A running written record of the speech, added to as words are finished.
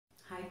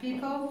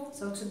people.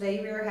 So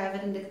today we are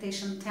having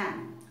dictation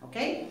 10,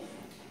 okay?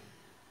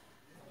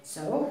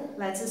 So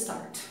let's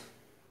start.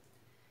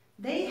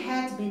 They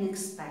had been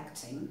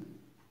expecting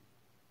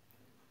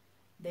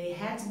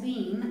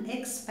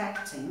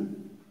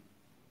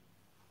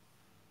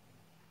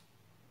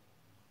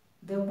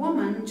the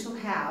woman to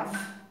have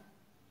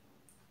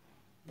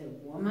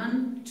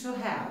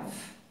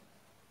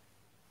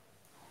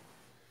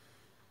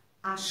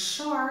a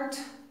short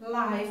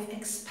life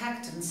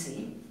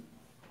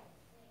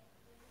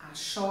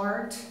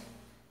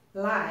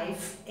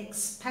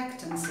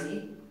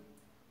expectancy,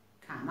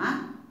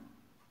 comma,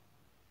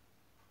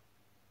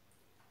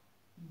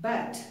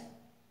 but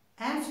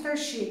after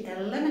she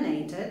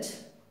eliminated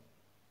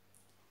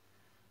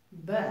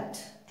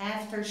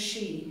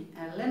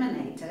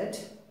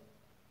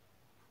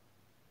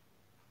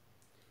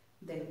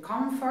the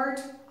comfort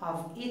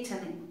of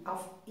eating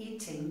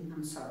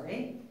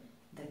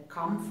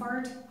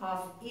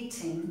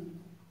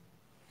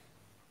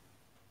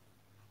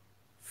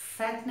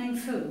fattening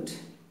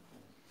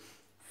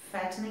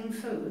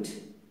food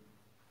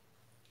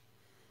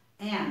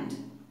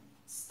and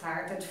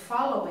started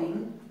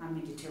following a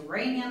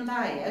Mediterranean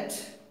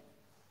diet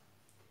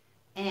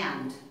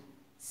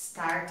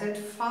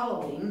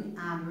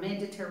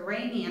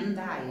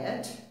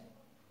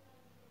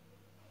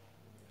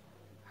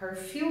her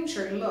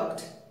future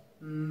looked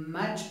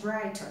much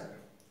brighter,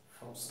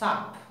 full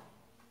stop.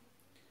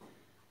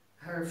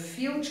 Her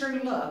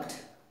future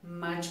looked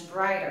much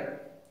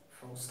brighter,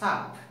 full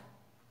stop.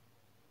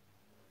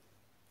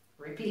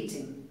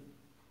 Repeating.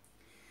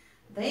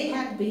 They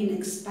had been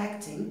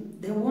expecting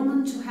the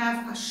woman to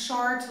have a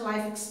short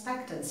life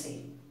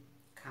expectancy,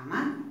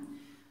 comma,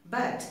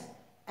 but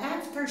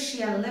after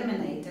she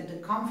eliminated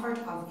the comfort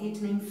of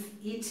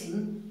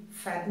eating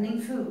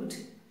fattening food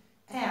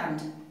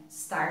and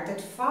started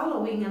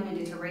following a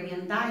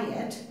Mediterranean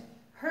diet,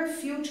 her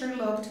future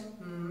looked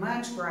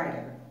much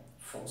brighter,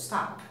 full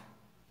stop.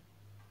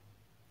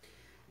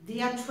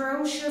 The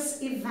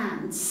atrocious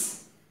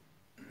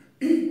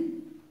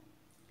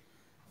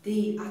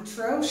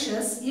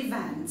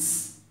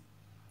events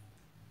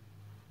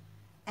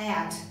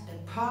at the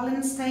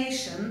polling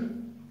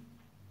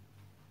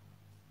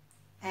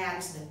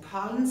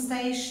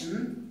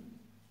station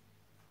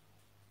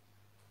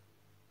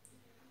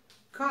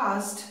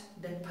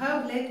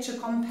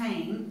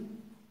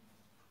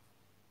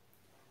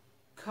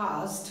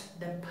caused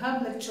the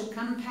public to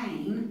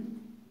campaign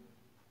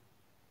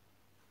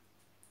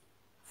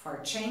for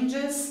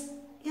changes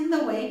in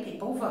the way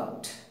people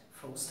vote,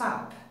 full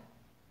stop.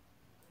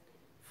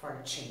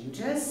 For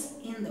changes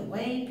in the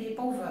way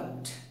people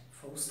vote,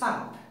 full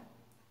stop.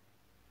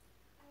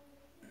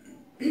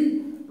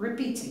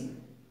 Repeating.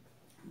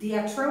 The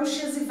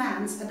atrocious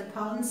events at the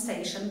polling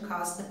station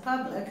caused the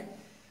public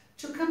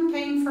to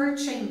campaign for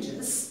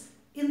changes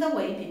in the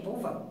way people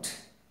vote,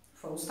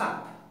 full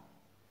stop.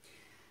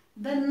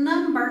 The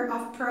number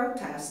of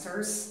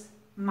protesters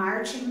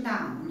marching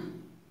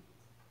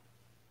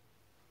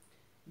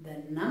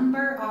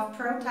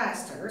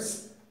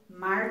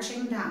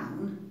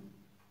down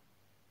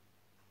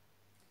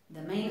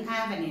the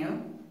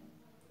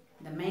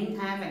main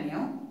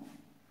avenue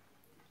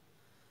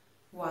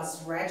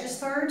was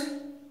registered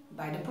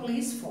by the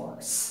police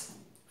force,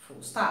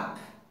 full stop.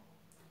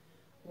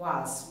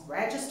 Was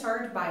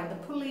registered by the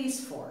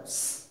police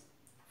force,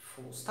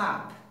 full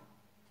stop.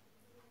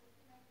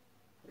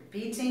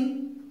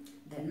 Repeating,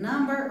 the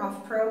number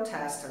of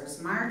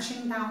protesters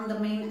marching down the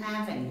main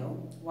avenue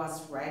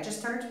was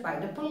registered by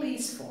the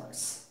police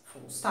force,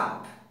 full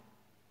stop.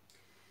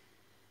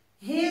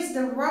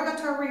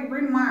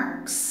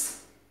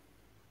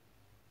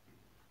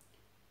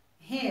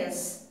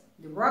 His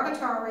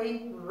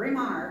derogatory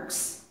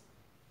remarks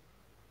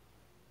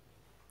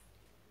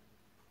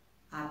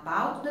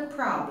about the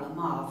problem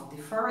of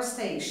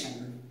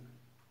deforestation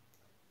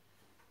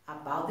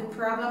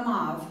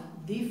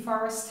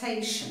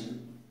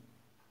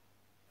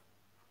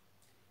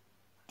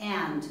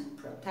and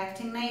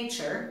protecting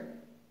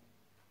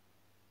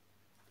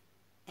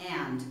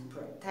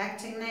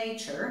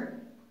nature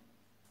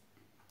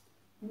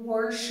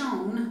were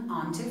shown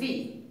on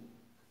TV.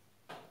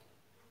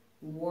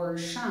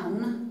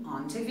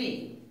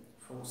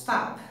 Full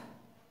stop.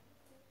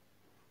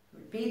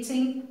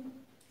 Repeating,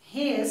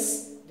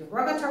 his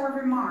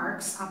derogatory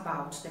remarks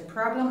about the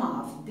problem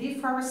of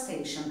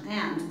deforestation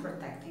and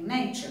protecting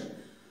nature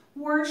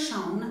were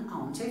shown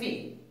on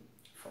TV.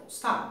 Full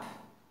stop.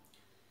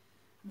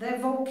 The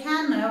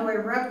volcano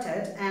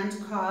erupted and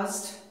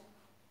caused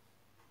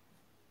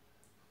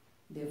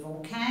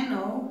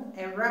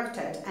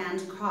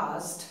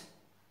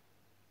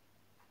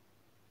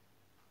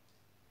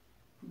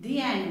the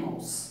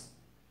animals,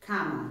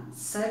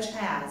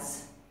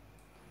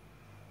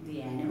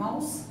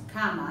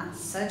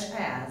 such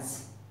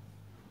as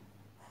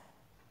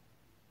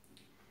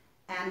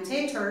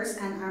anteaters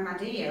and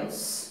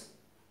armadillos,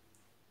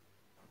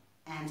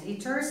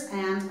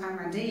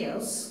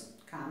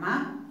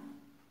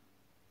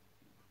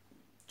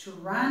 to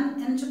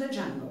run into the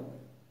jungle.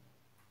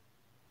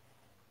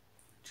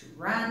 to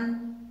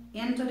run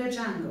into the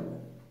jungle.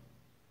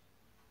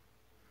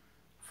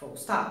 Full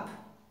stop.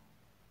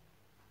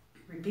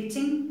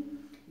 Repeating,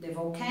 the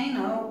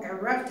volcano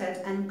erupted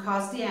and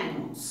caused the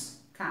animals,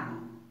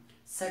 comma,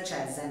 such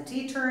as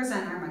anteaters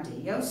and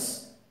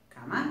armadillos,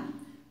 comma,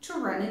 to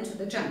run into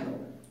the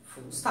jungle.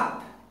 Full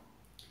stop.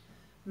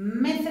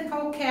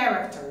 Mythical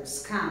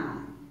characters,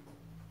 comma,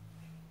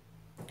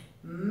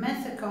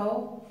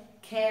 mythical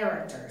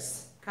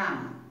characters,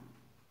 comma,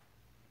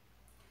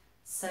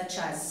 such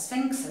as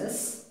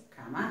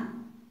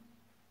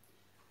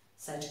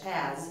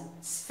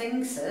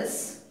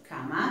sphinxes,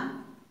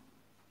 comma,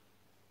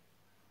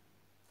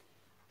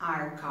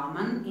 are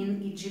common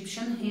in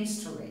Egyptian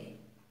history.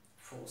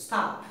 Full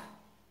stop.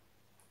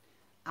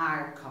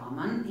 Are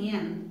common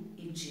in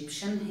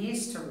Egyptian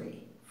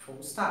history.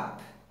 Full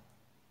stop.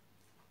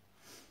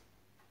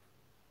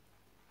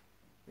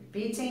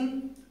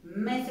 Repeating,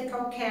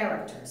 mythical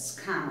characters,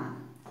 comma,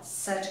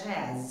 such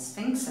as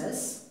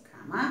sphinxes,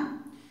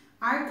 comma,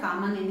 are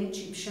common in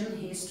Egyptian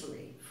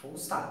history. Full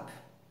stop.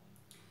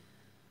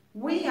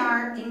 We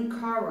are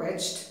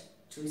encouraged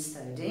to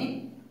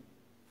study.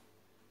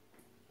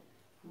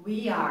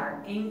 We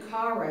are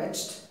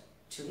encouraged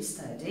to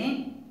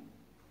study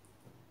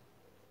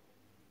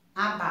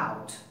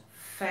about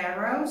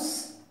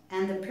pharaohs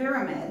and the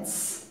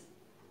pyramids,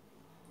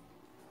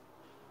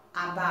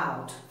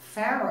 about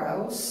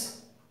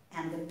pharaohs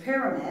and the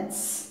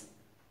pyramids,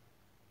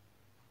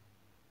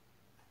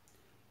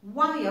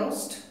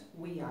 whilst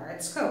we are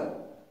at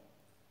school.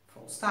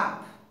 Full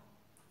stop.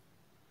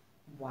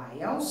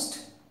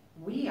 Whilst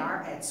we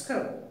are at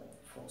school.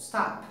 Full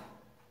stop.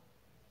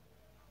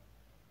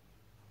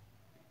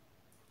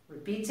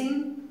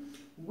 Repeating,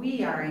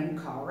 we are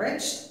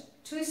encouraged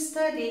to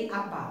study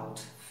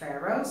about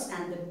pharaohs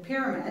and the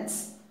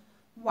pyramids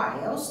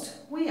whilst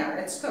we are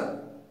at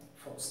school.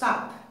 Full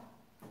stop.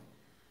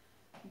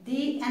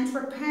 The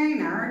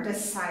entrepreneur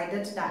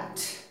decided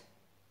that.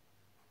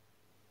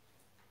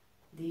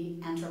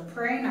 The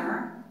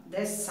entrepreneur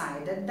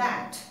decided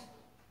that.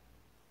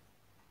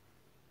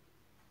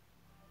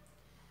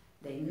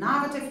 The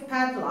innovative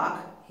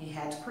padlock he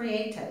had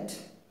created.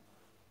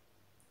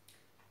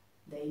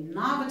 The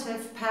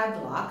innovative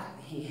padlock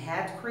he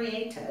had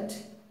created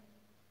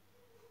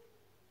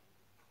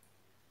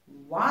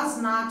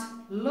was not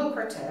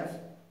lucrative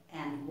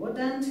and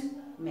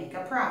wouldn't make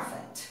a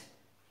profit.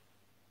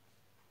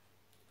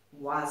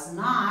 Was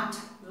not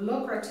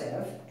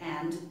lucrative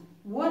and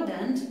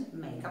wouldn't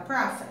make a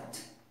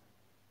profit.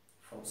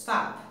 Full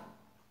stop.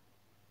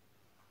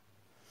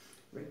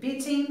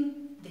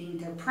 Repeating, the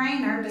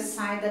entrepreneur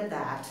decided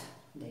that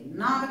the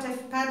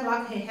innovative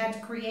padlock he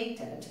had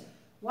created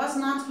was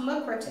not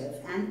lucrative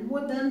and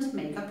wouldn't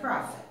make a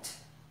profit.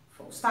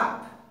 Full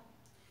stop.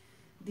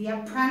 The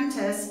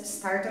apprentice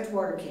started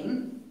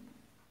working.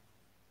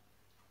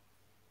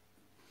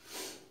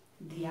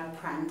 The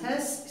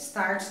apprentice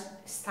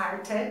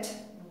started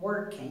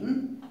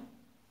working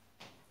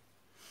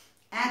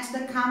at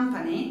the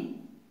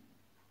company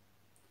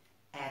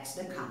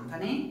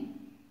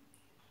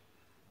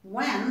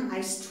when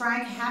a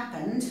strike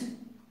happened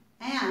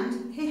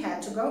and he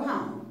had to go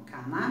home,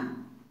 comma,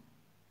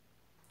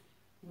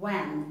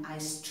 when a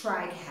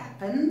strike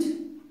happened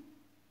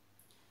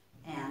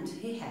and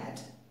he had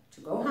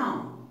to go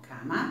home,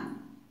 comma,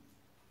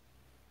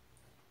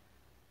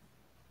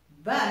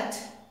 but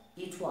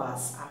it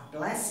was a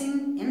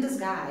blessing in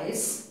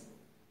disguise,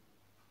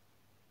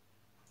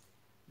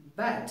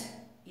 but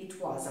it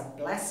was a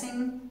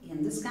blessing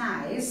in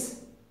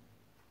disguise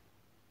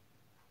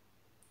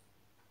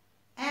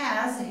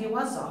as he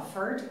was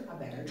offered a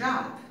better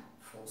job,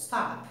 full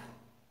stop.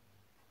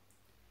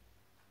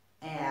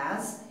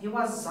 As he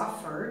was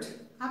offered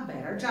a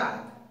better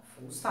job,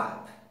 full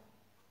stop.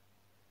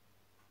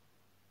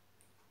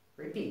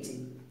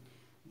 Repeating,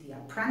 the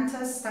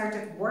apprentice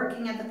started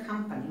working at the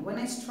company when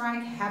a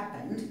strike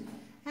happened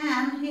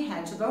and he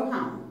had to go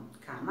home,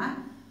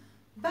 comma,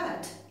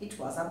 but it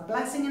was a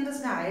blessing in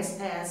disguise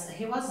as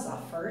he was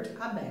offered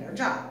a better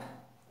job,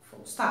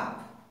 full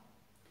stop.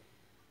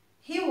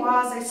 He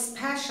was a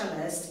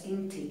specialist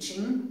in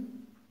teaching.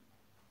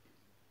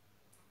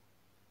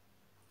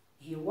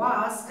 He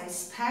was a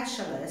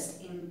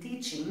specialist in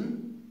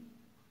teaching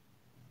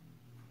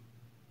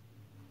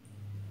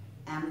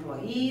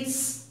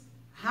employees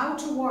how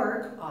to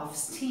work off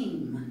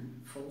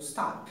steam, full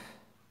stop.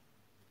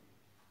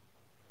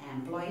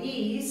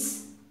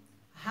 Employees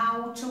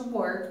how to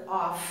work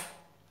off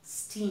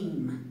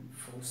steam,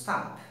 full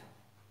stop.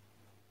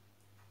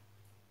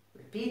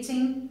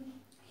 Repeating,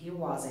 he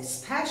was a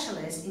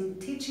specialist in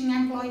teaching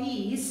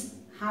employees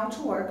how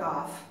to work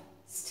off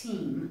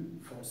steam,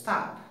 full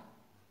stop.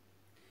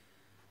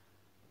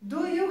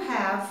 Do you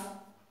have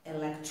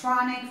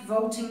electronic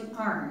voting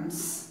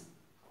urns?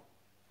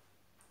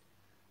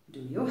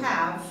 Do you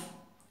have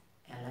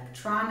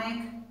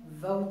electronic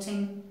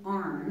voting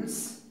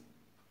urns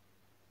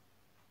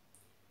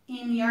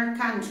in your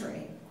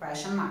country?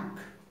 Question mark.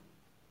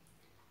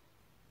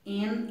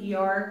 In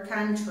your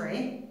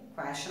country?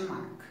 Question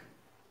mark.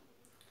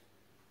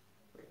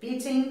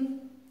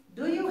 Repeating,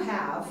 Do you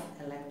have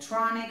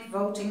electronic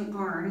voting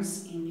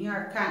urns in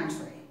your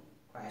country?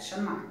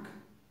 Question mark.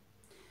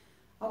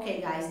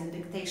 Okay guys, the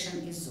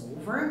dictation is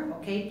over.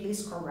 Okay,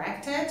 please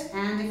correct it,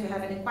 and if you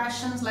have any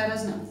questions, let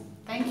us know.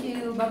 Thank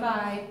you,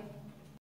 bye-bye.